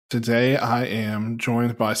Today, I am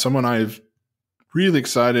joined by someone I've really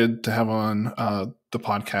excited to have on the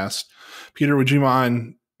podcast. Peter, would you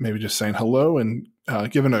mind maybe just saying hello and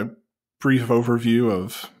giving a brief overview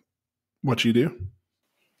of what you do?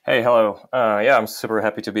 Hey, hello. Yeah, I'm super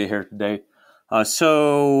happy to be here today.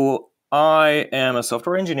 So I am a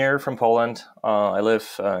software engineer from Poland. I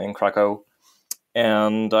live in Krakow,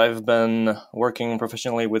 and I've been working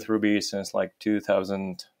professionally with Ruby since like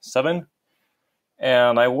 2007.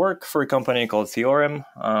 And I work for a company called Theorem.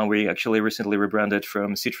 We actually recently rebranded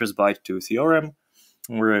from Citrus Byte to Theorem.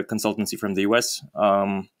 We're a consultancy from the US.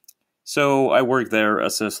 So I work there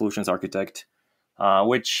as a solutions architect,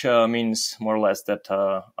 which means more or less that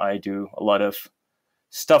I do a lot of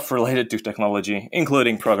stuff related to technology,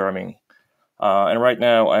 including programming. And right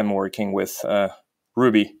now I'm working with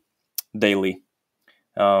Ruby daily.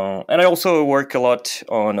 And I also work a lot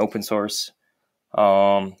on open source,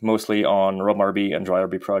 mostly on RomRB and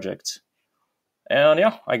DryRB projects. And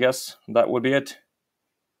yeah, I guess that would be it.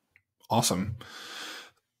 Awesome.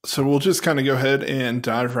 So we'll just kind of go ahead and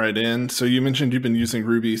dive right in. So you mentioned you've been using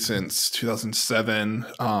Ruby since 2007.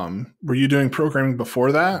 Were you doing programming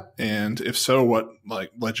before that? And if so, what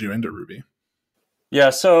led you into Ruby? Yeah,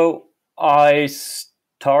 so I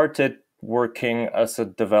started working as a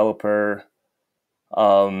developer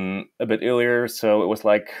a bit earlier. So it was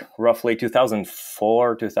like roughly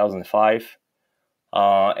 2004, 2005.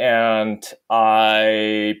 And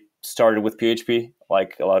I started with PHP,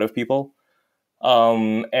 like a lot of people.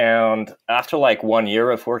 And after like 1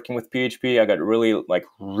 year of working with PHP, I got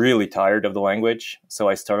really tired of the language. So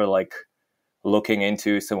I started like looking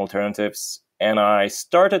into some alternatives, and I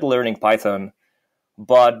started learning Python.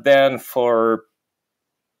 But then for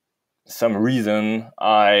some reason,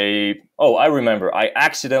 I remember I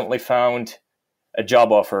accidentally found a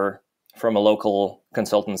job offer from a local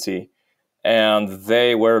consultancy, and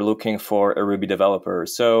they were looking for a Ruby developer.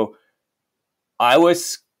 So I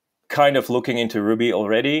was kind of looking into Ruby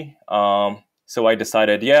already. So I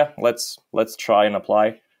decided, yeah, let's try and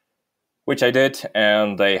apply, which I did,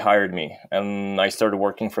 and they hired me, and I started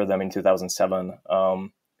working for them in 2007.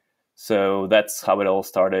 So that's how it all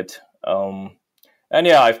started. And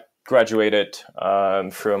yeah, I graduated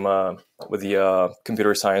from with the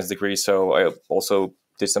computer science degree. So I also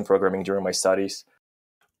did some programming during my studies.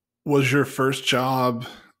 Was your first job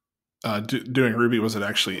doing Ruby, was it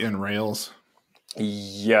actually in Rails?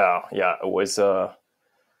 Yeah, it was a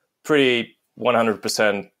pretty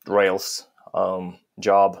 100% Rails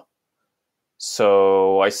job.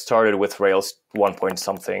 So I started with Rails 1 point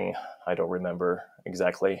something. I don't remember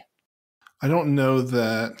exactly. I don't know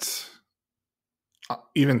that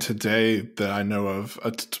even today that I know of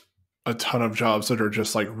a ton of jobs that are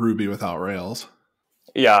just like Ruby without Rails.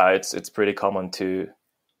 Yeah, it's pretty common to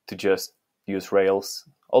just use Rails.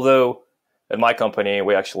 Although at my company,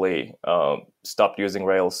 we actually stopped using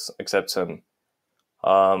Rails except some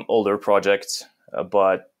older projects.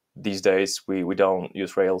 But these days, we don't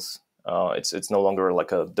use Rails. It's no longer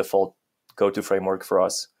like a default go-to framework for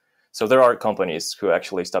us. So there are companies who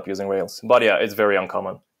actually stop using Rails. But yeah, it's very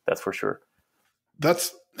uncommon. That's for sure.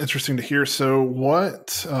 That's interesting to hear. So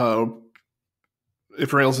what,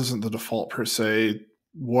 if Rails isn't the default per se,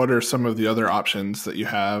 what are some of the other options that you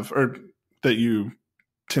have or that you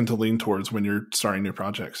tend to lean towards when you're starting new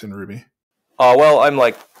projects in Ruby? Well, I'm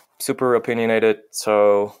like super opinionated.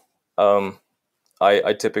 So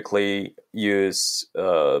I typically use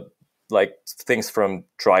like things from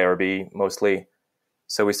DryRB mostly.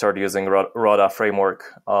 So we started using Rada framework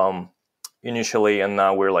initially, and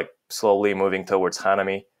now we're like slowly moving towards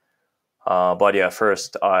Hanami. But yeah,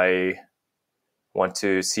 first I want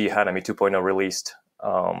to see Hanami 2.0 released,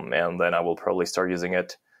 and then I will probably start using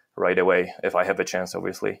it right away if I have a chance,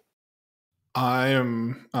 obviously. I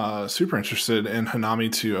am super interested in Hanami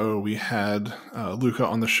 2.0. We had Luca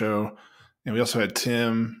on the show, and we also had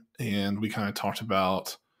Tim, and we kind of talked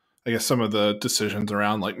about, I guess, some of the decisions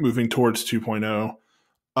around like moving towards 2.0.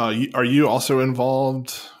 Are you also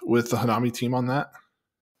involved with the Hanami team on that?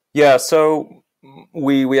 Yeah, so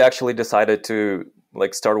we actually decided to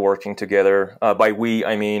like start working together. By we,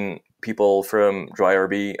 I mean people from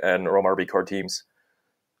DryRB and RomRB core teams.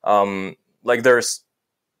 Like there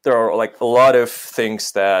are like a lot of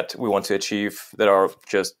things that we want to achieve that are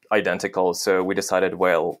just identical. So we decided,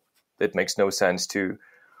 well, it makes no sense to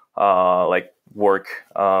like work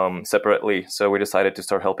separately. So we decided to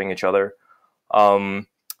start helping each other.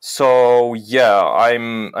 So yeah,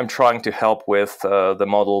 I'm trying to help with the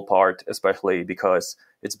model part, especially because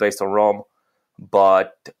it's based on ROM,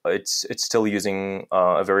 but it's still using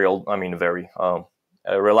a very old, I mean,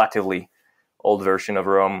 a relatively old version of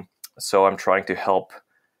ROM. So I'm trying to help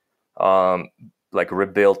like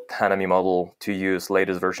rebuilt Hanami model to use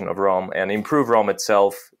latest version of ROM and improve ROM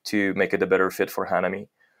itself to make it a better fit for Hanami.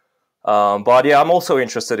 But yeah, I'm also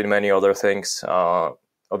interested in many other things.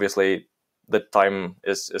 Obviously, the time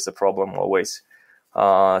is a problem always.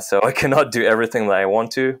 So I cannot do everything that I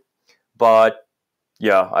want to. But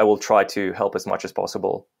yeah, I will try to help as much as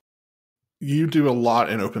possible. You do a lot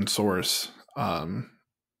in open source,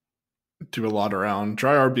 do a lot around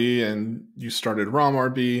DryRB, and you started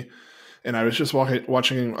RomRB. And I was just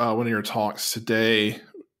watching one of your talks today,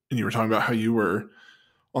 and you were talking about how you were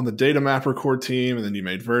on the data mapper core team, and then you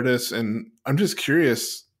made Virtus. And I'm just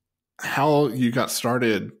curious how you got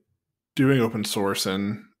started doing open source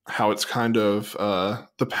and how it's kind of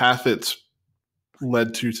the path it's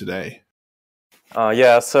led to today.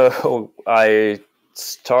 Yeah, so I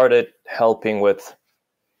started helping with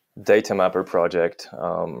data mapper project.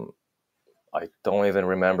 I don't even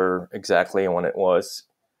remember exactly when it was,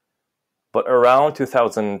 but around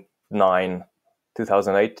 2009,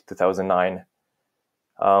 2008, 2009.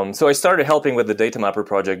 So I started helping with the data mapper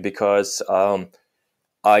project because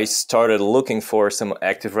I started looking for some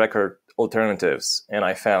active record alternatives, and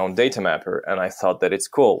I found data mapper, and I thought that it's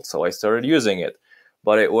cool, so I started using it.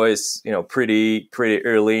 But it was, pretty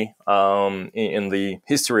early in the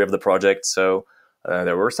history of the project. So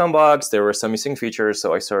there were some bugs, there were some missing features.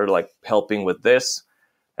 So I started like helping with this,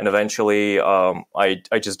 and eventually I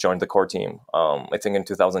just joined the core team. I think in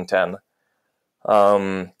 2010.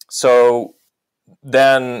 So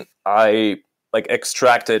then I like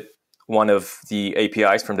extracted one of the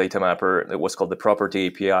APIs from data mapper. It was called the property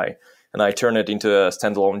API, and I turned it into a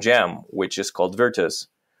standalone gem, which is called Virtus.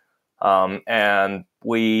 And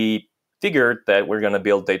we figured that we're going to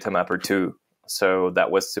build data mapper 2. So that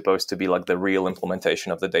was supposed to be like the real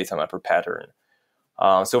implementation of the data mapper pattern.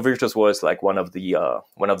 So Virtus was like one of the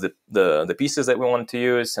pieces that we wanted to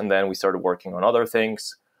use, and then we started working on other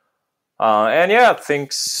things. And yeah,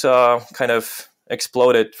 things kind of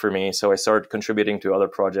exploded for me. So I started contributing to other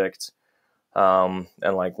projects, and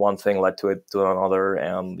like one thing led to another,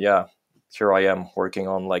 and yeah, here I am working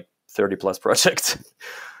on like 30 plus projects.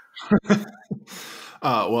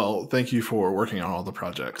 Well, thank you for working on all the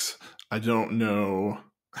projects. I don't know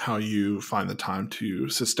how you find the time to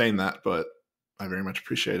sustain that, but I very much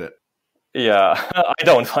appreciate it. Yeah, I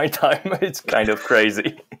don't find time. It's kind of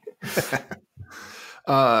crazy.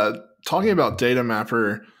 Talking about data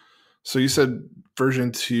mapper, so you said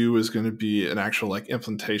version 2 is going to be an actual like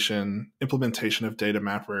implementation of data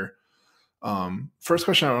mapper. First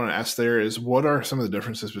question I want to ask there is, what are some of the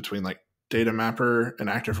differences between like data mapper and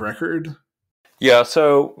active record? Yeah,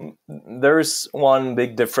 so there's one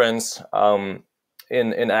big difference.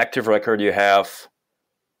 In active record, you have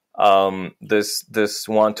this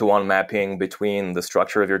one-to-one mapping between the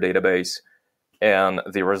structure of your database and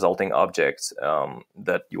the resulting objects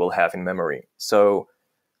that you will have in memory. So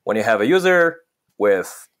when you have a user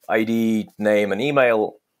with ID, name, and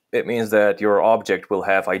email, it means that your object will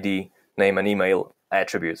have ID, name, and email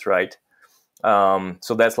attributes, right?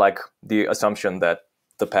 So that's like the assumption that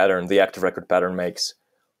the active record pattern makes.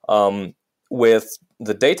 With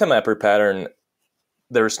the data mapper pattern,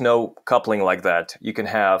 there's no coupling like that. You can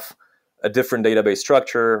have a different database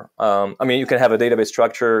structure. You can have a database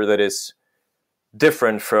structure that is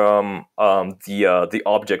different from the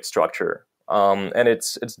object structure, and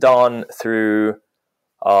it's done through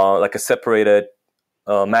like a separated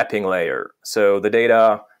mapping layer. So the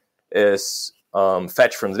data is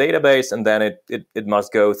fetched from the database, and then it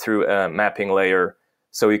must go through a mapping layer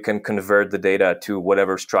so you can convert the data to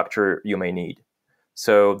whatever structure you may need.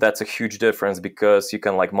 So that's a huge difference, because you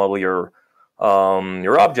can like model your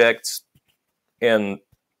objects in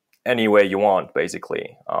any way you want,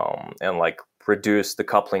 basically, and like reduce the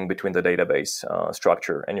coupling between the database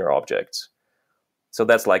structure and your objects. So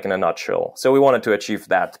that's like in a nutshell. So we wanted to achieve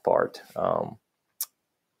that part.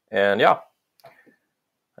 And yeah,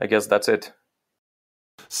 I guess that's it.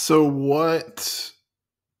 So what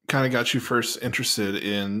kind of got you first interested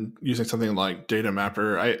in using something like data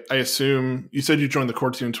mapper? I assume you said you joined the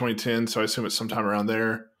core team in 2010, so I assume it's sometime around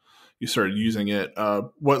there you started using it.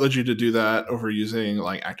 What led you to do that over using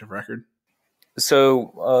like active record?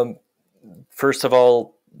 So first of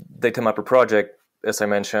all, data mapper project, as I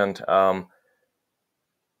mentioned,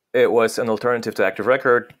 it was an alternative to active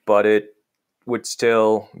record, but it would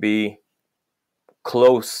still be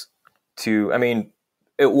close to,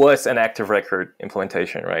 it was an active record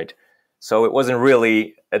implementation, right? So it wasn't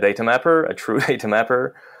really a data mapper, a true data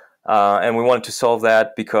mapper. And we wanted to solve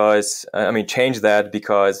that because, change that,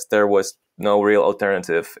 because there was no real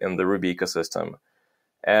alternative in the Ruby ecosystem.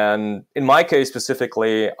 And in my case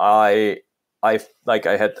specifically, I I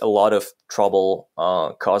had a lot of trouble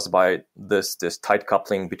caused by this tight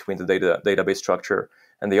coupling between the database structure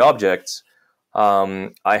and the objects.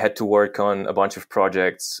 I had to work on a bunch of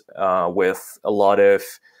projects with a lot of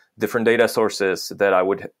different data sources that I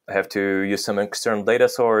would have to use some external data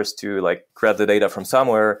source to like grab the data from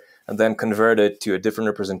somewhere and then convert it to a different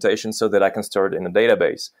representation so that I can store it in a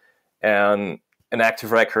database. And an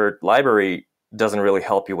active record library doesn't really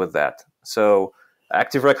help you with that. So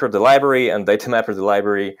active record, the library, and data mapper, the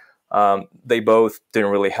library, they both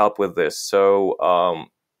didn't really help with this. So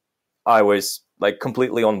I was like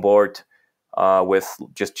completely on board with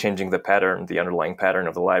just changing the pattern, the underlying pattern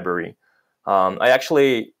of the library. I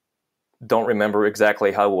actually don't remember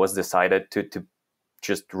exactly how it was decided to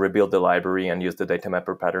just rebuild the library and use the data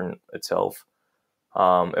mapper pattern itself.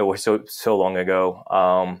 It was so long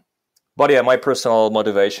ago. But yeah, my personal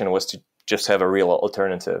motivation was to just have a real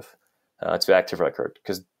alternative to active record,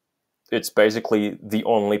 because it's basically the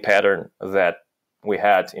only pattern that we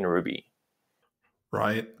had in Ruby.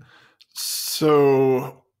 Right.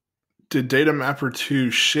 So did Data Mapper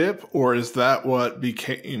 2 ship, or is that what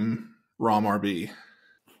became ROM-RB?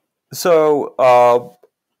 So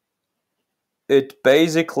it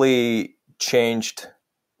basically changed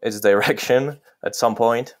its direction at some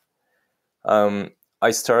point.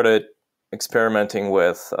 I started experimenting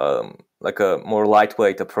with like a more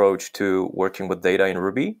lightweight approach to working with data in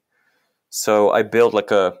Ruby. So I built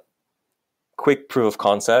like a quick proof of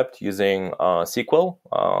concept using SQL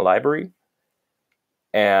library,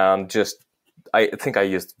 and just I think I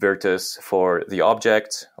used Virtus for the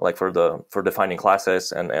object, like for defining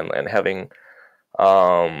classes and having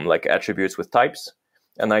like attributes with types.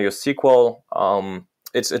 And I use SQL.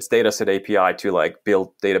 It's dataset API to like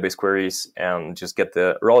build database queries and just get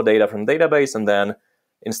the raw data from the database and then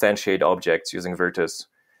instantiate objects using Virtus.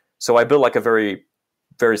 So I built like a very,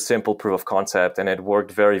 very simple proof of concept, and it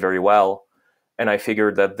worked very, very well. And I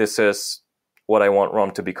figured that this is what I want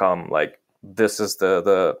ROM to become. Like, this is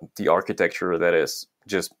the architecture that is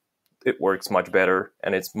just, it works much better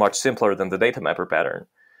and it's much simpler than the data mapper pattern.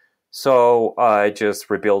 So I just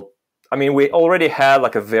rebuilt. I mean, we already had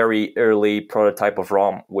like a very early prototype of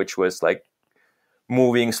ROM, which was like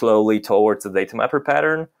moving slowly towards the data mapper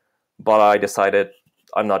pattern, but I decided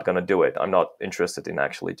I'm not going to do it. I'm not interested in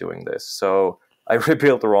actually doing this. So I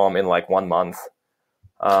rebuilt the ROM in like 1 month.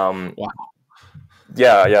 Wow.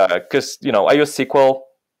 Yeah, because I use SQL,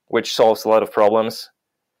 which solves a lot of problems.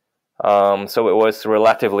 So it was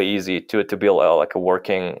relatively easy to build like a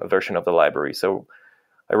working version of the library. So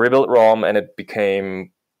I rebuilt ROM, and it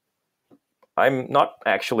became, I'm not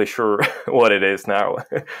actually sure what it is now.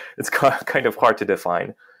 It's kind of hard to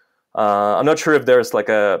define. I'm not sure if there's like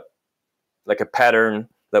a pattern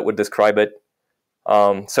that would describe it.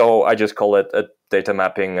 So I just call it a data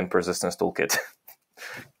mapping and persistence toolkit.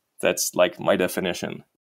 That's like my definition.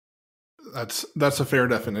 That's a fair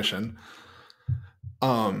definition.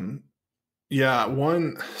 Yeah,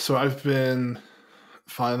 so I've been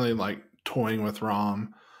finally like toying with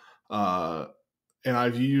ROM, and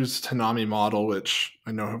I've used Hanami model, which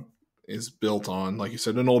I know is built on, like you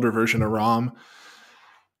said, an older version of ROM.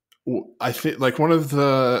 I think like one of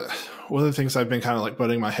the things I've been kind of like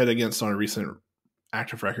butting my head against on a recent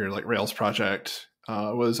active record like Rails project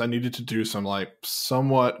was I needed to do some like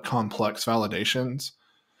somewhat complex validations,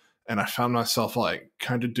 and I found myself like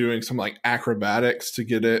kind of doing some like acrobatics to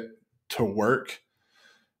get it to work.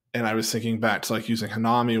 And I was thinking back to like using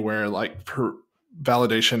Hanami, where like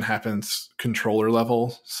validation happens controller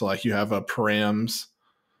level. So like you have a params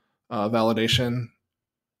validation.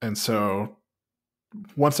 And so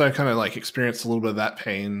once I kind of like experienced a little bit of that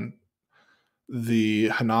pain, the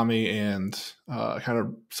Hanami and kind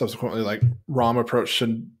of subsequently like ROM approach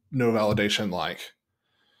to no validation, like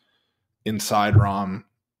inside ROM,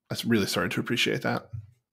 I really started to appreciate that.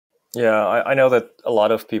 Yeah, I know that a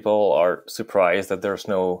lot of people are surprised that there's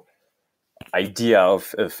no idea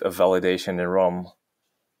of validation in ROM.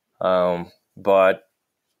 But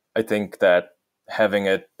I think that having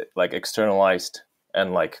it like externalized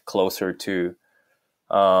and like closer to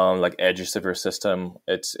like edges of your system,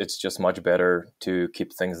 it's just much better to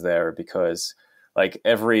keep things there, because like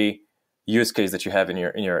every use case that you have in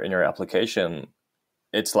your application,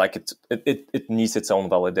 it's like it needs its own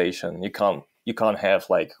validation. You can't have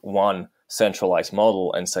like one centralized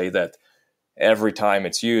model and say that every time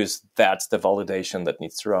it's used, that's the validation that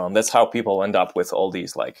needs to run. That's how people end up with all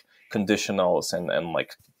these like conditionals and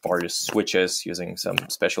like various switches using some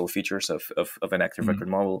special features of an active record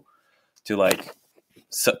model to like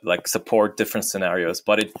support different scenarios.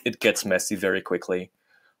 But it gets messy very quickly.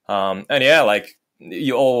 And yeah, like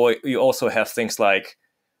you also have things like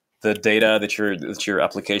the data that your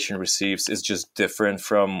application receives is just different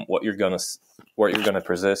from what you're gonna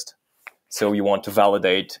persist. So you want to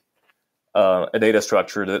validate a data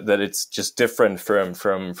structure that it's just different from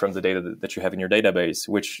the data that you have in your database,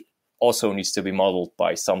 which also needs to be modeled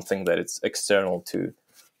by something that it's external to,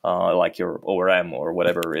 like your ORM or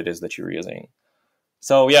whatever it is that you're using.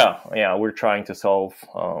 So yeah, we're trying to solve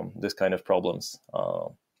this kind of problems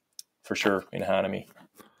for sure in Hanami.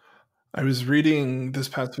 I was reading this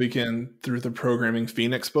past weekend through the Programming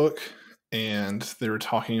Phoenix book, and they were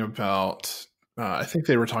talking about, I think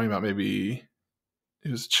they were talking about maybe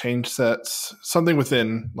it was change sets, something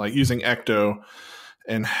within like using Ecto,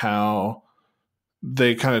 and how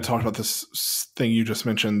they kind of talked about this thing you just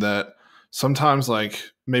mentioned, that sometimes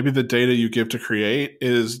like maybe the data you give to create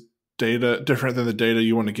is data different than the data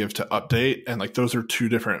you want to give to update, and like those are two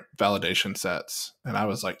different validation sets. And I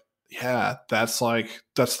was like, yeah, that's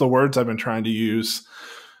the words I've been trying to use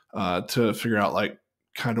to figure out like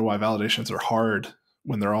kind of why validations are hard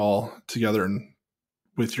when they're all together and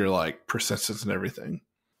with your like persistence and everything.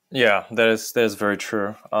 Yeah, that is very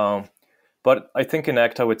true. But I think in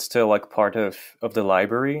Ecto it's still like part of the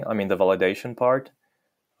library. I mean the validation part,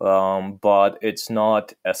 but it's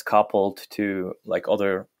not as coupled to like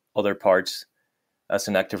other parts as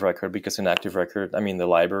an active record, because in active record, I mean the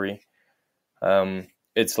library,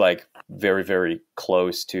 it's like very very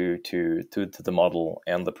close to the model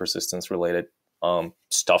and the persistence related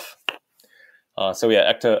stuff. So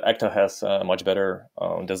yeah, Ecto has a much better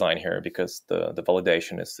design here, because the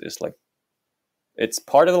validation is like it's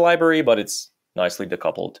part of the library, but it's nicely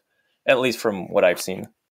decoupled, at least from what I've seen.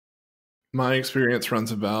 My experience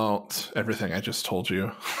runs about everything I just told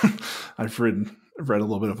you. I've read a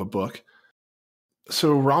little bit of a book.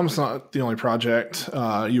 So ROM's not the only project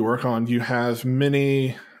you work on. You have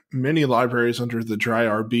many libraries under the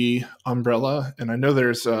DryRB umbrella, and I know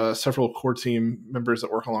there's several core team members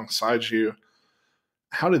that work alongside you.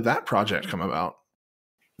 How did that project come about?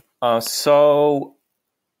 So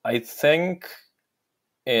I think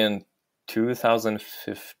in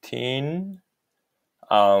 2015,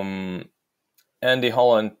 Andy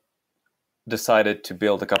Holland decided to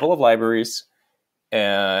build a couple of libraries,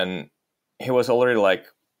 and he was already like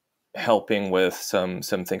helping with some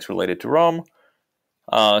things related to ROM.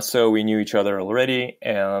 So we knew each other already,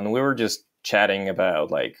 and we were just chatting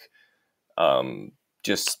about like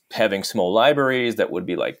just having small libraries that would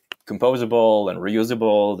be like composable and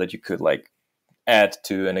reusable, that you could like add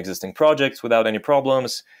to an existing project without any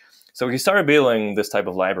problems. So he started building this type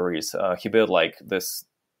of libraries. He built like this,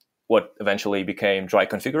 what eventually became dry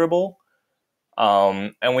configurable.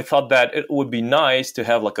 And we thought that it would be nice to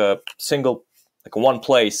have like a single, like one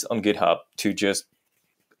place on GitHub to just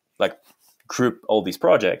like group all these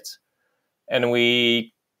projects. And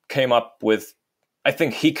we came up with, I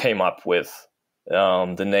think he came up with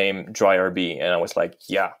the name DryRB. And I was like,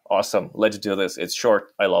 yeah, awesome. Let's do this. It's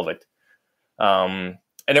short. I love it. And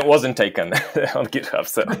it wasn't taken on GitHub,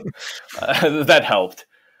 so that helped.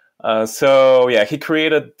 So yeah, he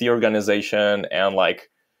created the organization, and like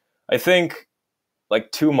I think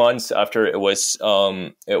like 2 months after it was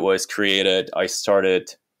created, I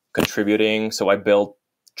started contributing. So I built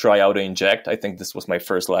Dry Auto Inject. I think this was my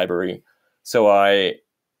first library. So I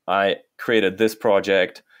created this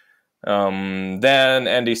project. Then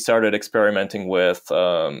Andy started experimenting with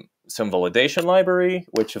some validation library,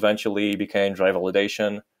 which eventually became Dry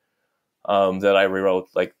Validation, that I rewrote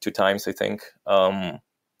like 2 times, I think.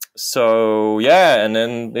 So yeah, and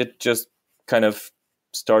then it just kind of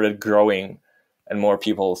started growing, and more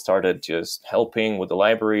people started just helping with the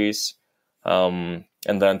libraries. And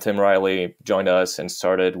then Tim Riley joined us and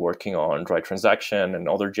started working on Dry Transaction and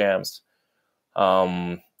other jams.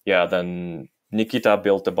 Yeah, then Nikita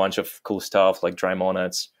built a bunch of cool stuff like Dry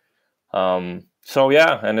Monads. So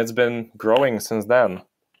yeah, and it's been growing since then.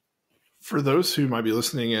 For those who might be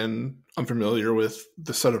listening and unfamiliar with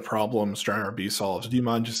the set of problems DryRB solves, do you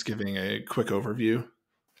mind just giving a quick overview?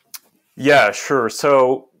 Yeah, sure.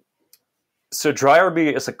 So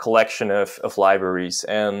DryRB is a collection of libraries,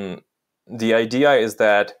 and the idea is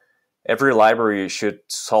that every library should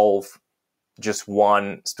solve just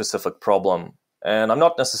one specific problem. And I'm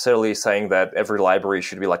not necessarily saying that every library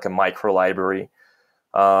should be like a micro library.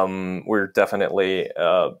 We're definitely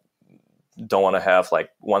don't want to have like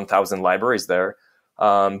 1,000 libraries there,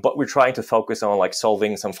 but we're trying to focus on like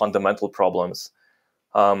solving some fundamental problems.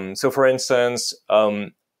 So for instance,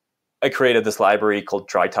 I created this library called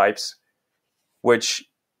Dry Types, which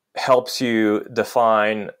helps you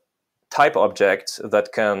define type objects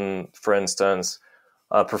that can, for instance,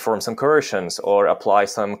 perform some coercions or apply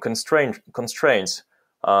some constraints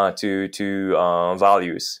to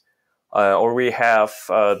values. or we have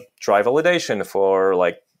dry validation for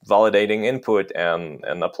like validating input and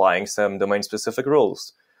applying some domain specific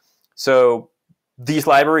rules. So these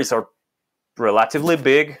libraries are relatively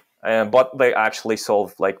big, but they actually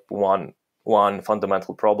solve like one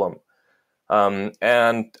fundamental problem.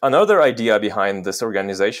 And another idea behind this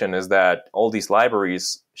organization is that all these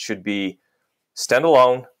libraries should be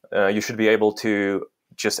standalone. You should be able to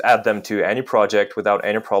just add them to any project without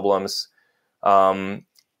any problems.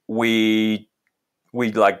 We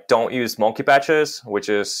like don't use monkey patches, which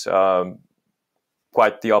is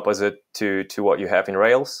quite the opposite to what you have in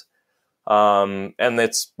Rails. And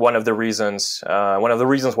it's one of the reasons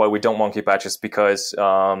why we don't monkey patch is because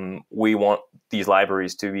we want these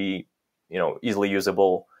libraries to be easily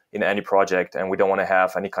usable in any project, and we don't want to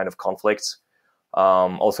have any kind of conflicts.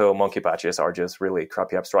 Also, monkey patches are just really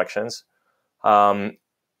crappy abstractions. And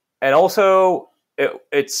also,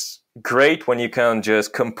 it's great when you can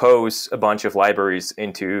just compose a bunch of libraries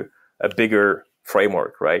into a bigger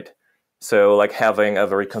framework, right? So like having a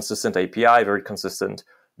very consistent API, very consistent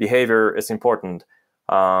behavior is important.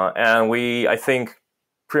 And I think,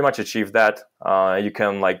 pretty much achieved that. You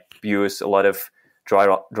can like use a lot of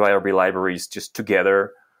dry-RB libraries just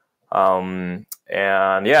together. And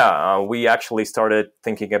yeah, we actually started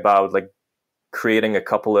thinking about like creating a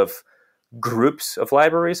couple of groups of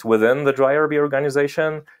libraries within the dry-RB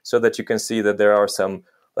organization, so that you can see that there are some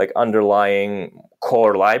like underlying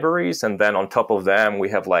core libraries, and then on top of them we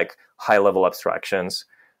have like high-level abstractions,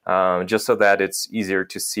 just so that it's easier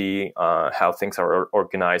to see how things are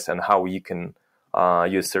organized and how you can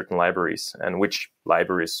use certain libraries and which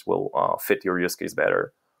libraries will fit your use case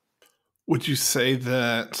better. Would you say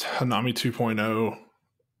that Hanami 2.0,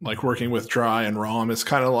 like working with Dry and ROM, is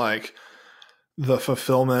kind of like the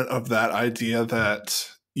fulfillment of that idea that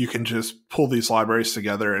you can just pull these libraries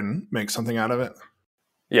together and make something out of it?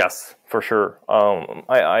 Yes, for sure.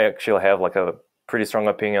 I actually have like a pretty strong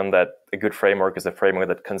opinion that a good framework is a framework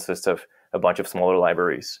that consists of a bunch of smaller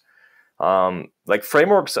libraries. Like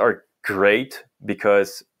frameworks are great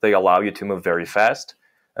because they allow you to move very fast,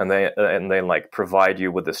 and they like provide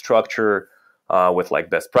you with the structure, with like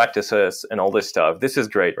best practices and all this stuff. This is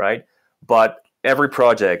great, right? But every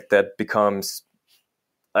project that becomes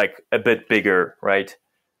like a bit bigger, right,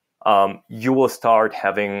 you will start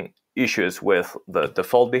having issues with the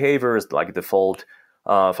default behaviors, like default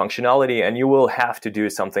functionality, and you will have to do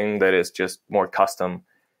something that is just more custom.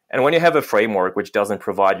 And when you have a framework which doesn't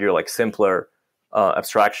provide you like simpler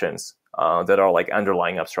abstractions that are like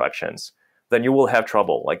underlying abstractions, then you will have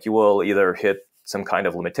trouble. Like you will either hit some kind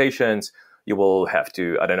of limitations, you will have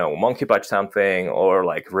to, I don't know, monkey patch something, or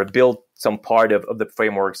like rebuild some part of the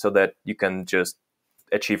framework so that you can just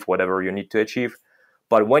achieve whatever you need to achieve.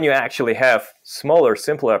 But when you actually have smaller,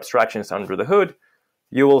 simpler abstractions under the hood,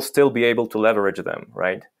 you will still be able to leverage them,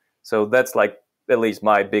 right? So that's like at least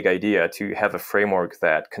my big idea, to have a framework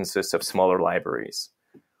that consists of smaller libraries.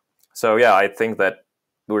 So yeah, I think that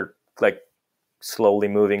we're like slowly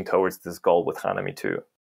moving towards this goal with Hanami too.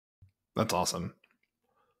 That's awesome.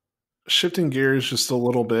 Shifting gears just a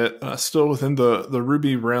little bit, still within the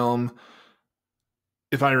Ruby realm,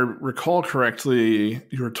 if I recall correctly,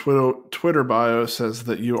 your Twitter bio says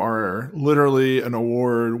that you are literally an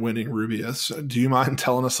award-winning Rubyist. Do you mind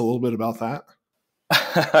telling us a little bit about that?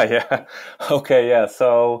 Yeah. Okay. Yeah.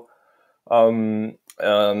 So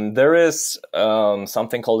there is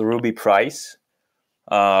something called Ruby Prize,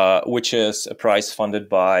 which is a prize funded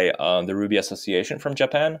by the Ruby Association from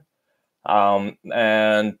Japan.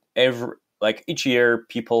 And each year,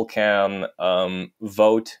 people can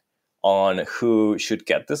vote on who should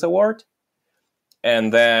get this award,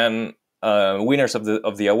 and then winners of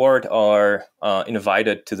the award are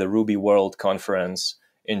invited to the Ruby World Conference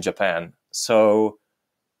in Japan. So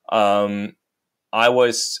I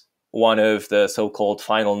was one of the so-called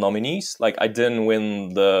final nominees. Like I didn't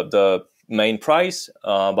win the main prize,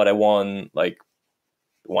 but I won like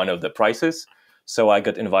one of the prizes. So I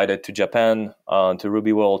got invited to Japan, to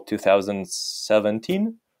Ruby World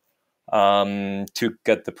 2017, to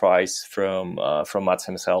get the prize from Mats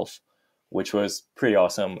himself, which was pretty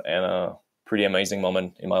awesome and a pretty amazing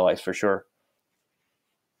moment in my life for sure.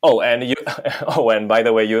 Oh, and and by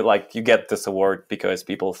the way, you get this award because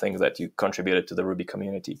people think that you contributed to the Ruby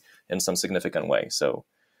community in some significant way. So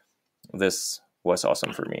this was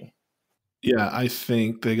awesome for me. Yeah, I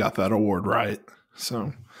think they got that award right.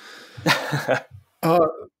 So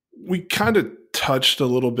we kind of touched a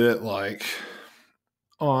little bit like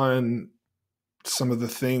on some of the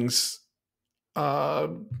things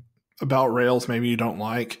about Rails maybe you don't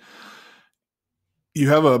like. You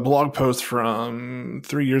have a blog post from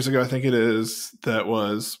 3 years ago, I think it is, that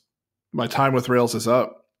was my time with Rails is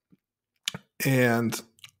up, and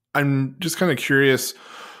I'm just kind of curious.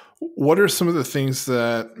 What are some of the things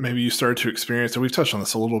that maybe you started to experience? And we've touched on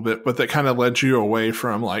this a little bit, but that kind of led you away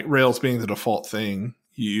from like Rails being the default thing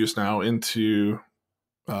you use now into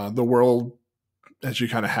the world as you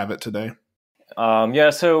kind of have it today?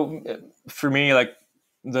 Yeah, so for me, like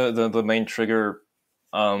the main trigger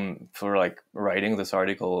for like writing this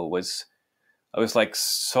article was I was like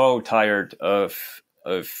so tired of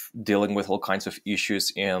dealing with all kinds of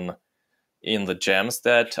issues in the gems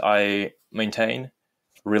that I maintain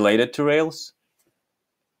related to Rails,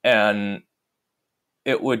 and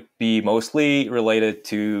it would be mostly related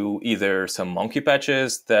to either some monkey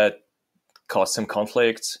patches that cause some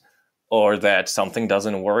conflicts, or that something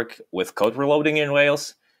doesn't work with code reloading in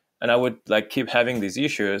Rails, and I would like keep having these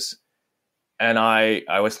issues, and I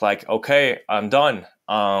was like, okay, I'm done.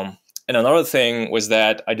 And another thing was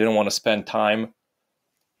that I didn't want to spend time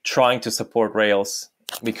trying to support Rails,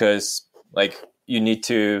 because like you need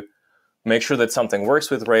to make sure that something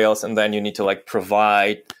works with Rails, and then you need to like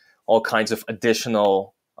provide all kinds of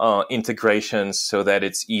additional integrations so that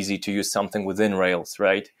it's easy to use something within Rails,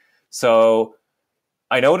 right? So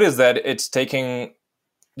I noticed that it's taking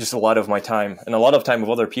just a lot of my time and a lot of time of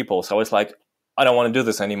other people. So I was like, I don't want to do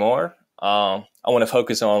this anymore. I want to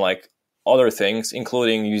focus on like other things,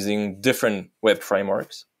 including using different web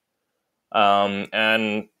frameworks.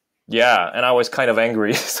 And yeah, and I was kind of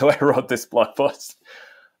angry, so I wrote this blog post.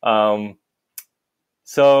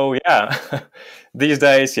 So yeah, these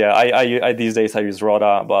days, yeah, I these days I use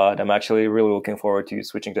Roda, but I'm actually really looking forward to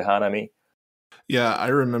switching to Hanami. Yeah, I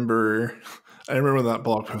remember. I remember when that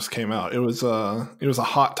blog post came out. It was a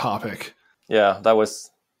hot topic. Yeah, that was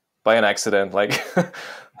by an accident. Like,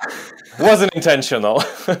 wasn't intentional.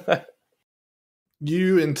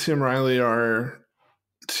 You and Tim Riley are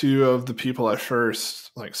two of the people I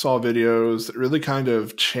first like saw videos that really kind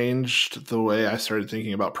of changed the way I started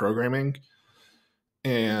thinking about programming.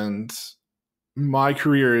 And my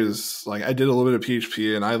career is like I did a little bit of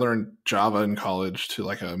PHP and I learned Java in college to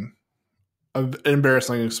like an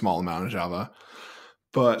embarrassingly small amount of Java.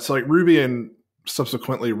 But so like Ruby and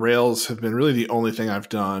subsequently Rails have been really the only thing I've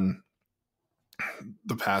done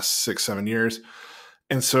the past 6-7 years.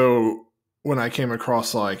 And so when I came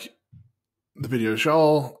across like the videos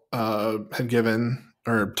y'all had given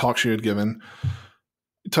or talks you had given,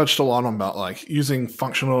 you touched a lot on about like using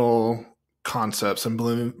functional concepts and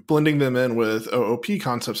blending them in with OOP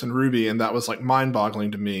concepts in Ruby. And that was like mind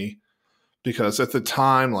boggling to me because at the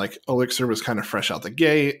time, like Elixir was kind of fresh out the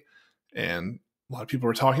gate and a lot of people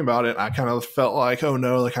were talking about it. I kind of felt like, oh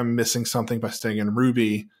no, like I'm missing something by staying in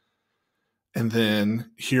Ruby. And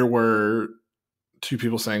then here were two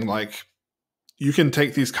people saying like, you can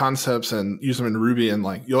take these concepts and use them in Ruby and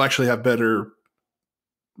like, you'll actually have better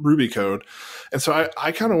Ruby code. And so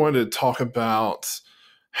I kind of wanted to talk about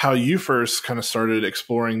how you first kind of started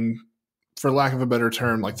exploring, for lack of a better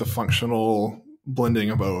term, like the functional blending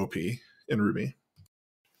of OOP in Ruby.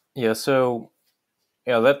 Yeah, so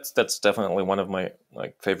yeah, that's definitely one of my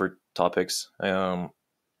like favorite topics. So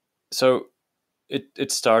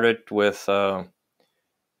it started with Data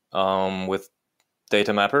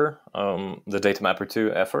Mapper, the Data Mapper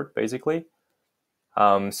 2 effort, basically.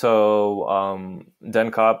 Dan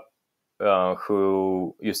Cobb,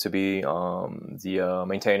 who used to be the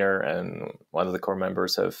maintainer and one of the core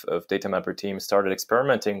members of Data Mapper team, started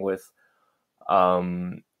experimenting with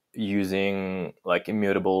using like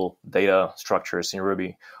immutable data structures in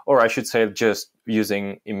Ruby, or I should say just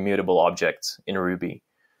using immutable objects in Ruby.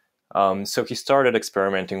 So he started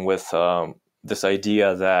experimenting with this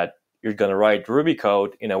idea that you're going to write Ruby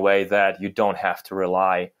code in a way that you don't have to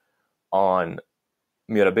rely on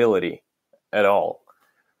mutability at all.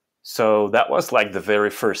 So that was like the very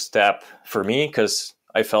first step for me because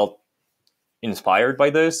I felt inspired by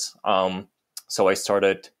this. So I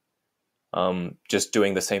started just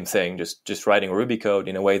doing the same thing, just writing Ruby code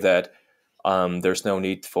in a way that there's no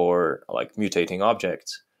need for like mutating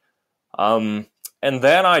objects. And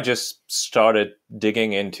then I just started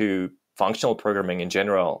digging into functional programming in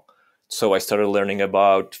general. So I started learning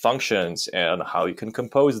about functions and how you can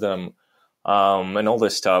compose them and all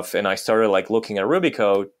this stuff. And I started like looking at Ruby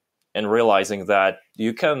code and realizing that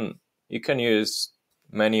you can use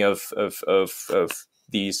many of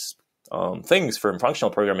these things from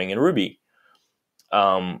functional programming in Ruby,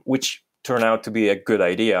 which turned out to be a good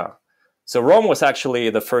idea. So Rome was actually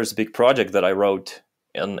the first big project that I wrote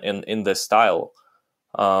in this style,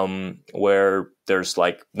 where there's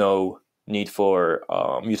like no need for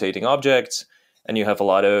mutating objects, and you have a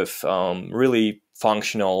lot of really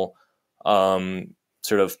functional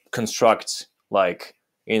sort of constructs, like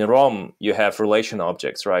In ROM, you have relation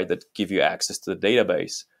objects, right, that give you access to the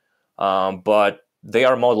database. But they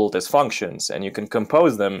are modeled as functions, and you can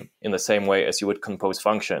compose them in the same way as you would compose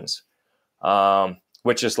functions,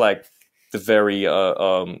 which is like the very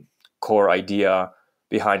core idea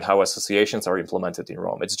behind how associations are implemented in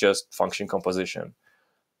ROM. It's just function composition,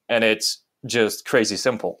 and it's just crazy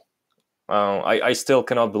simple. I still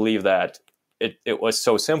cannot believe that it was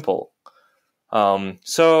so simple.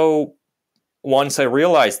 So once I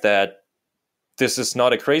realized that this is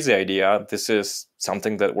not a crazy idea, this is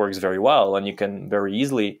something that works very well, and you can very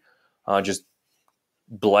easily just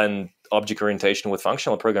blend object orientation with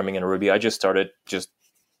functional programming in Ruby, I just started just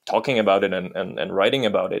talking about it and writing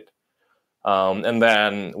about it. And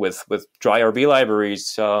then with dry RB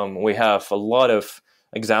libraries, we have a lot of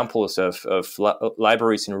examples of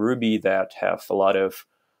libraries in Ruby that have a lot of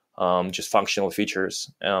just functional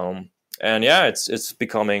features. And yeah, it's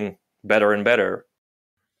becoming better and better.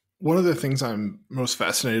 One of the things I'm most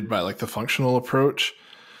fascinated by, like the functional approach,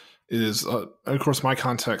 is of course my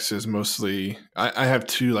context is mostly I have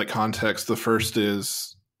two like contexts. The first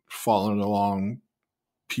is following along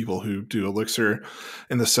people who do Elixir,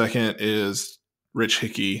 and the second is Rich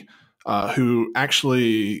Hickey, who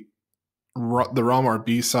actually the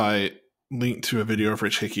ROM-RB site linked to a video of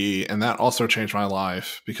Rich Hickey, and that also changed my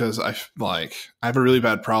life because I have a really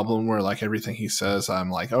bad problem where like everything he says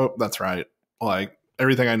I'm like, oh, that's right, like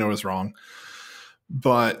everything I know is wrong.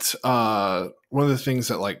 But one of the things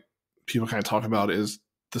that like people kind of talk about is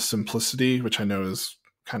the simplicity, which I know is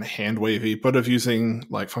kind of hand wavy, but of using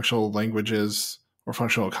like functional languages or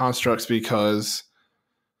functional constructs, because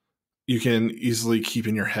you can easily keep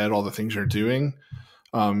in your head all the things you're doing.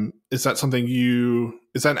 Is that something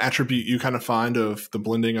is that an attribute you kind of find of the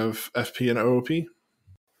blending of FP and OOP?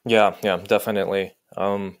 Yeah, definitely.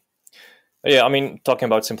 Yeah, I mean, talking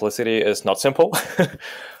about simplicity is not simple,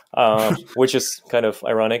 which is kind of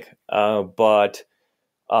ironic. But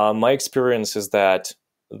my experience is that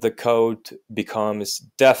the code becomes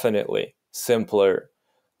definitely simpler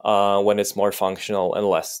when it's more functional and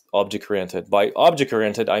less object-oriented. By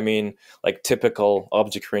object-oriented, I mean like typical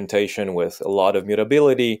object orientation with a lot of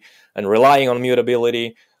mutability and relying on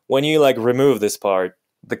mutability. When you like remove this part,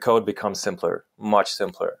 the code becomes simpler, much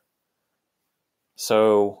simpler.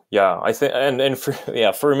 So yeah, I think, and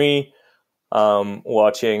for me,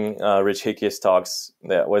 watching Rich Hickey's talks,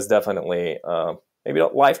 that was definitely maybe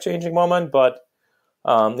not life-changing moment, but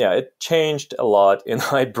yeah, it changed a lot in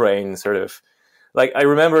my brain, sort of. Like, I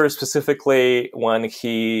remember specifically when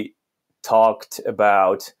he talked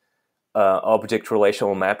about object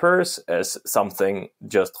relational mappers as something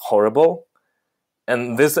just horrible.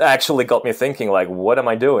 And this actually got me thinking, like, what am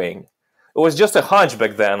I doing? It was just a hunch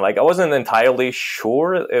back then. Like, I wasn't entirely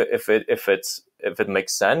sure if it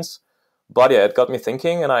makes sense. But yeah, it got me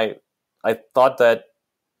thinking, and I thought that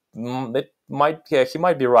he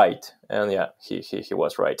might be right. And yeah, he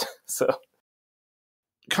was right. So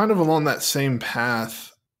kind of along that same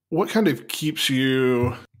path, what kind of keeps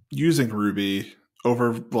you using Ruby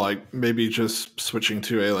over like maybe just switching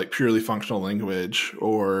to a like purely functional language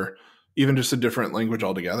or even just a different language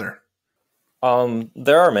altogether?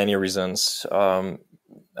 There are many reasons. I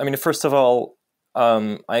mean, first of all,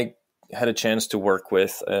 I had a chance to work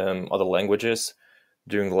with other languages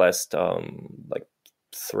during the last like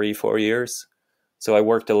 3-4 years. So I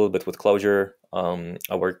worked a little bit with Clojure.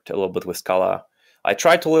 I worked a little bit with Scala. I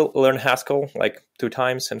tried to learn Haskell like 2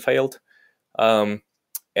 times and failed. And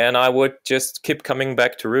I would just keep coming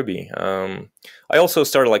back to Ruby. I also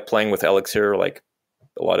started like playing with Elixir, like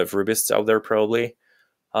a lot of Rubists out there probably.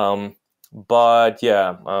 But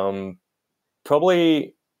yeah,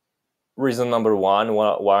 probably reason number one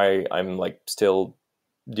why I'm like still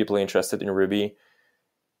deeply interested in Ruby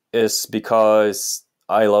is because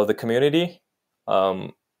I love the community.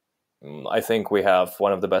 I think we have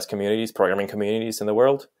one of the best programming communities in the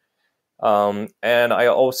world. And I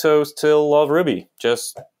also still love Ruby,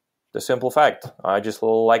 just the simple fact. I just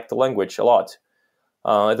like the language a lot.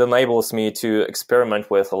 It enables me to experiment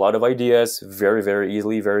with a lot of ideas very, very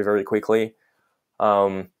easily, very, very quickly.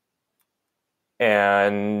 And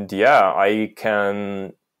yeah, I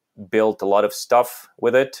can build a lot of stuff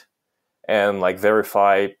with it and like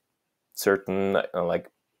verify certain like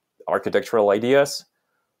architectural ideas.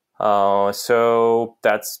 So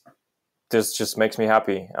this just makes me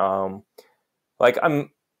happy. Like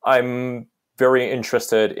I'm very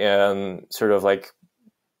interested in sort of like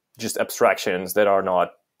just abstractions that are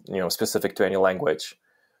not, specific to any language.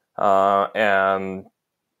 And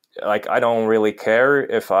like, I don't really care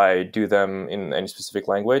if I do them in any specific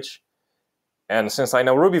language. and since I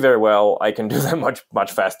know Ruby very well, I can do them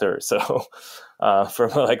much faster. So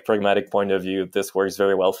from a like pragmatic point of view, this works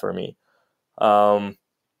very well for me. Um,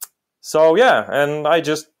 so yeah, and I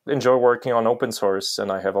just enjoy working on open source,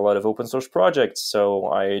 and I have a lot of open source projects, so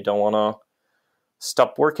I don't want to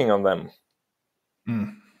stop working on them.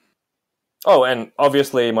 Mm. Oh, and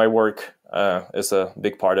obviously my work is a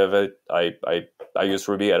big part of it. I use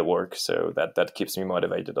Ruby at work, so that keeps me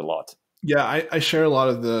motivated a lot. Yeah, I share a lot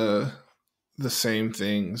of the same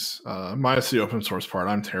things. Minus the open source part,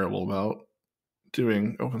 I'm terrible about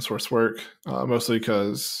doing open source work, mostly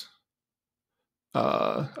because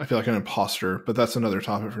I feel like an imposter. But that's another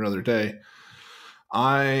topic for another day.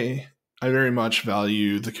 I very much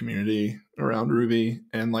value the community around Ruby,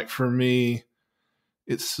 and like for me,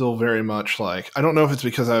 it's still very much like I don't know if it's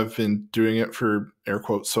because I've been doing it for air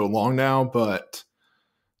quotes so long now, but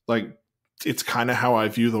like it's kind of how I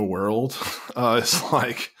view the world. It's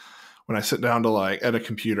like when I sit down to like at a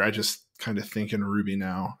computer, I just kind of think in Ruby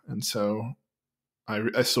now, and so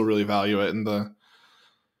I still really value it, and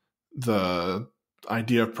the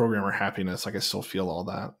idea of programmer happiness, like I still feel all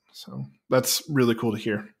that. So that's really cool to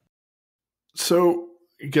hear. So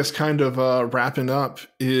I guess kind of wrapping up,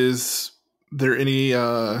 is there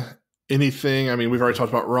anything? I mean, we've already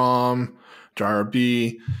talked about ROM,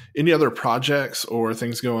 JRB. Any other projects or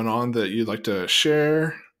things going on that you'd like to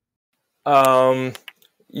share? Um,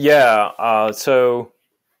 yeah, so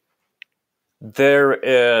there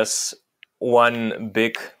is one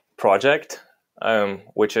big project,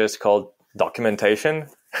 which is called documentation.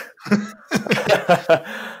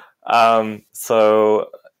 So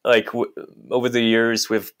like over the years,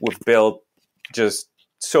 we've built just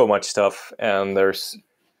so much stuff, and there's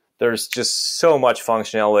just so much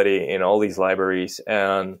functionality in all these libraries,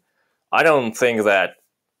 and I don't think that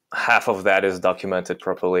half of that is documented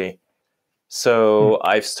properly. So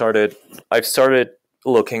I've started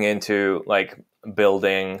looking into like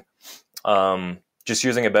building, just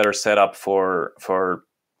using a better setup for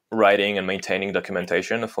writing and maintaining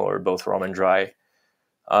documentation for both ROM and dry.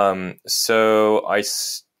 So I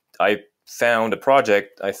found a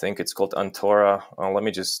project. I think it's called Antora. Let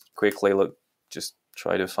me just quickly look, just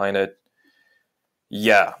try to find it.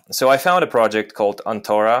 Yeah, so I found a project called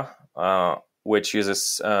Antora, which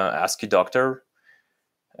uses ASCII Doctor.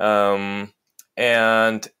 Um,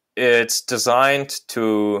 and it's designed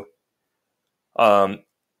to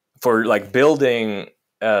for like building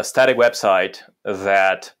a static website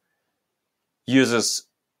that uses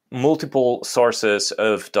multiple sources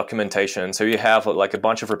of documentation. So you have like a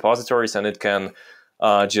bunch of repositories, and it can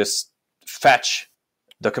just fetch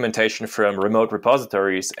documentation from remote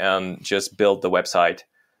repositories and just build the website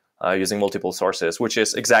using multiple sources, which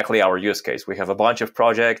is exactly our use case. We have a bunch of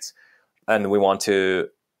projects, and we want to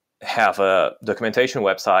have a documentation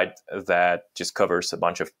website that just covers a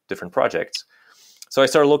bunch of different projects. So I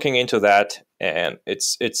started looking into that, and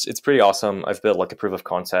it's pretty awesome. I've built like a proof of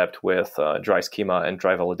concept with dry schema and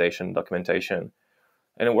dry validation documentation,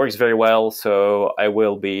 and it works very well. So I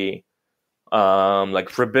will be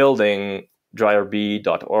like rebuilding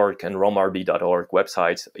dryrb.org and romrb.org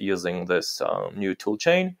websites using this new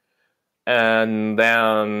toolchain. And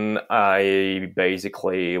then I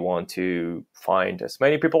basically want to find as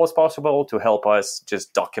many people as possible to help us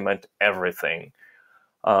just document everything.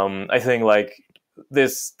 I think like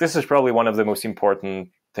this is probably one of the most important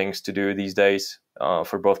things to do these days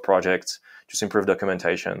for both projects. Just improve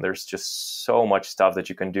documentation. There's just so much stuff that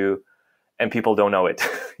you can do, and people don't know it.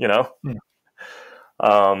 You know.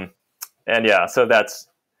 Yeah. And yeah, so that's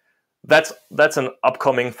an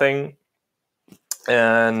upcoming thing.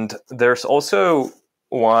 And there's also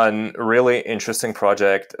one really interesting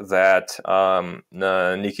project that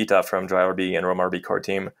Nikita from DryRB and RomRB core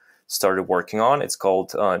team started working on. It's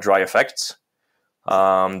called Dry Effects.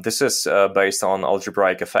 This is based on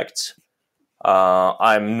algebraic effects.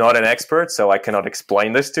 I'm not an expert, so I cannot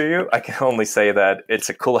explain this to you. I can only say that it's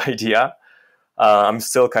a cool idea. I'm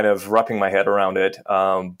still kind of wrapping my head around it,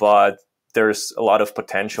 but there's a lot of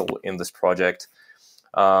potential in this project.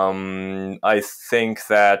 I think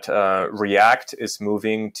that React is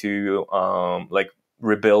moving to like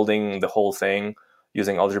rebuilding the whole thing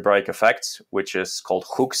using algebraic effects, which is called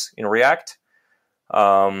hooks in React.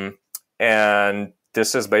 And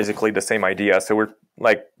this is basically the same idea. So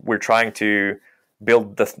we're trying to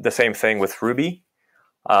build the same thing with Ruby.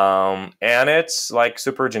 And it's like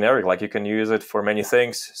super generic, like you can use it for many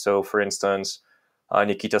things. So for instance,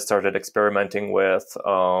 Nikita started experimenting with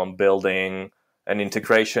building an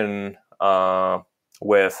integration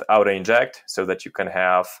with auto-inject so that you can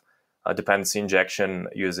have a dependency injection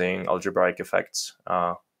using algebraic effects,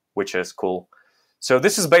 which is cool. So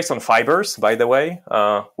this is based on fibers, by the way,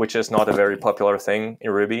 which is not a very popular thing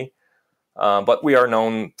in Ruby. But we are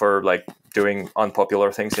known for like doing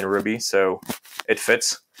unpopular things in Ruby, so it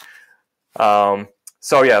fits.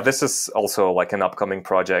 So yeah, this is also like an upcoming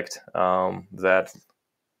project that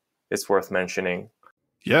is worth mentioning.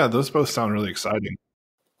 Yeah, those both sound really exciting.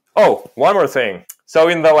 Oh, one more thing. So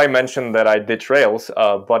even though I mentioned that I ditch Rails,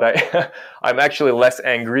 but I'm actually less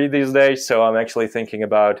angry these days. So I'm actually thinking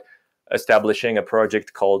about establishing a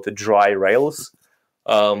project called Dry Rails,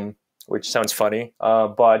 which sounds funny,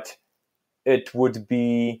 but it would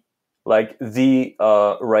be like the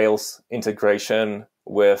Rails integration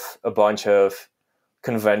with a bunch of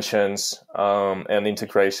conventions and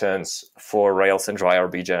integrations for Rails and dry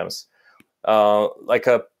RB gems. Like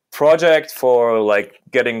a project for like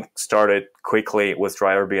getting started quickly with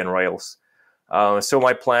dry RB and Rails. So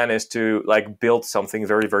my plan is to like build something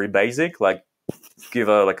very, very basic, like give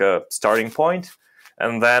a starting point,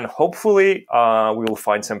 and then hopefully we will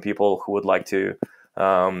find some people who would like to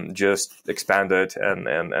just expand it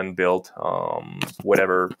and build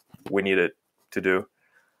whatever we need it to do.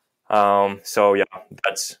 So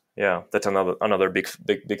that's another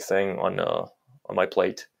big thing on my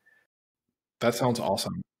plate. That sounds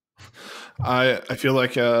awesome. I feel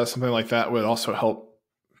like something like that would also help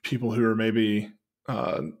people who are maybe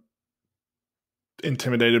uh,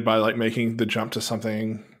 intimidated by like making the jump to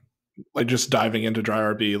something like just diving into dry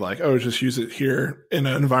RB, like, oh, just use it here in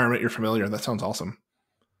an environment you're familiar. That sounds awesome.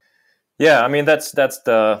 Yeah, I mean that's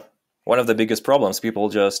the one of the biggest problems. People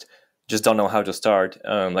just don't know how to start.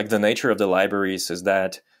 Like the nature of the libraries is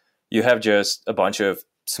that you have just a bunch of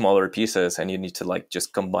smaller pieces, and you need to like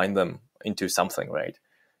just combine them into something, right?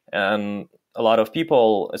 And a lot of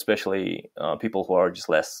people, especially people who are just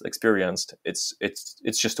less experienced, it's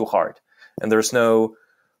just too hard, and there's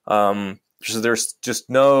just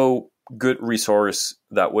no good resource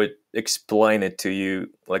that would explain it to you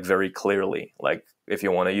like very clearly. Like if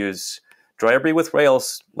you want to use dry RB with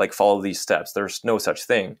Rails, like follow these steps. There's no such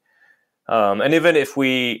thing. And even if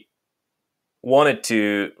we wanted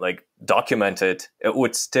to like document it, it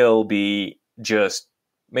would still be just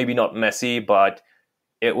maybe not messy, but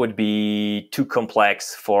it would be too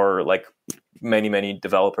complex for like many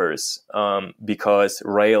developers because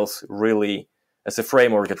Rails really, as a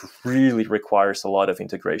framework, it really requires a lot of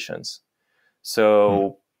integrations.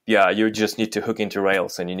 So yeah, you just need to hook into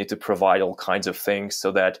Rails, and you need to provide all kinds of things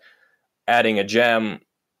so that adding a gem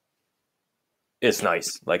is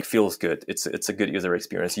nice, like feels good. It's a good user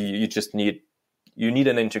experience. You just need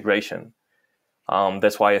an integration.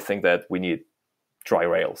 That's why I think that we need dry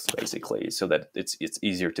Rails basically, so that it's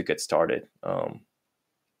easier to get started.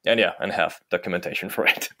 And have documentation for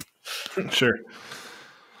it. Sure,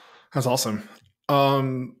 that's awesome.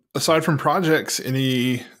 Aside from projects,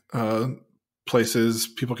 any places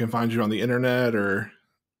people can find you on the internet, or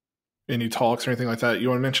any talks or anything like that you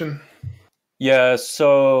want to mention? Yeah,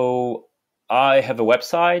 so I have a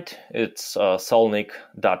website. It's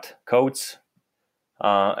solnic.codes.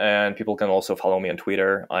 And people can also follow me on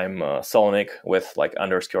Twitter. I'm Solnic with like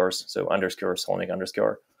underscores, so underscore Solnic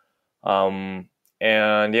underscore.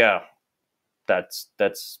 And yeah, that's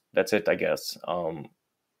it, I guess.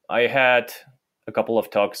 I had a couple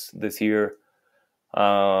of talks this year.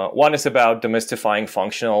 One is about demystifying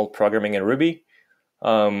functional programming in Ruby.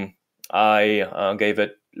 I gave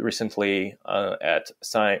it recently at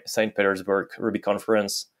St. Petersburg Ruby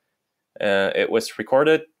conference. It was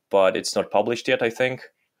recorded, but it's not published yet, I think.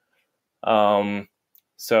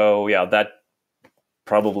 So yeah, that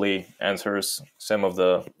probably answers some of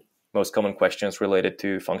the most common questions related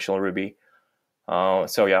to functional Ruby.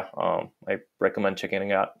 So yeah, I recommend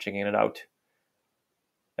checking it out.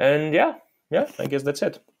 And yeah, I guess that's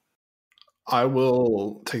it. I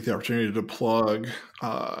will take the opportunity to plug.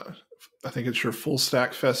 I think it's your Full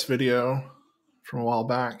Stack Fest video from a while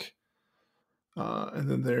back. And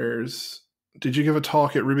then there's. Did you give a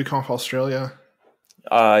talk at RubyConf Australia?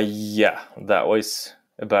 Yeah, that was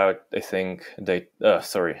about, I think, Rom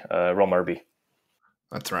RB.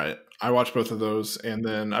 That's right. I watched both of those, and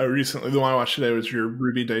then the one I watched today was your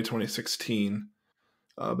Ruby Day 2016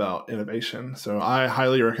 about innovation. So I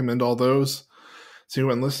highly recommend all those to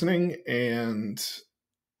anyone listening. And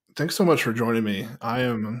thanks so much for joining me. I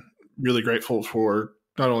am really grateful for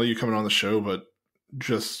not only you coming on the show, but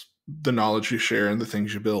just the knowledge you share and the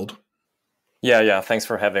things you build. Yeah. Thanks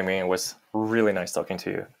for having me. It was really nice talking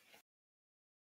to you.